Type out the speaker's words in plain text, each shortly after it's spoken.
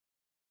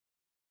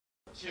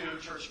to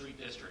Church Street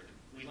District.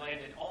 We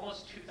landed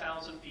almost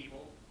 2,000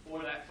 people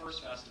for that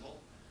first festival.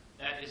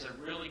 That is a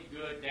really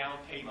good down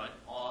payment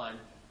on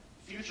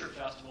future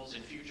festivals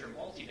and future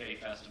multi-day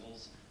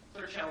festivals.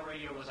 Clear Channel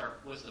Radio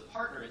was the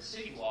partner at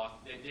City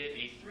Walk that did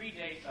a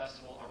 3-day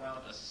festival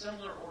around a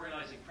similar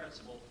organizing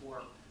principle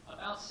for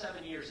about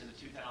 7 years in the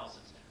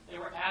 2000s. They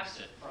were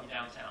absent from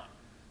downtown.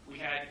 We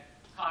had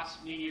Cox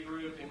Media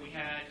Group and we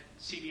had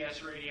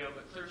CBS Radio,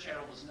 but Clear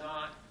Channel was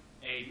not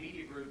a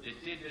media group that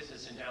did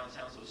business in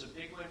downtown, so it was a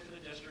big win for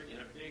the district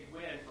and a big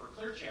win for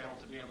Clear Channel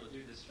to be able to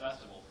do this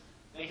festival.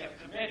 They have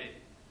committed,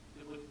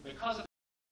 because of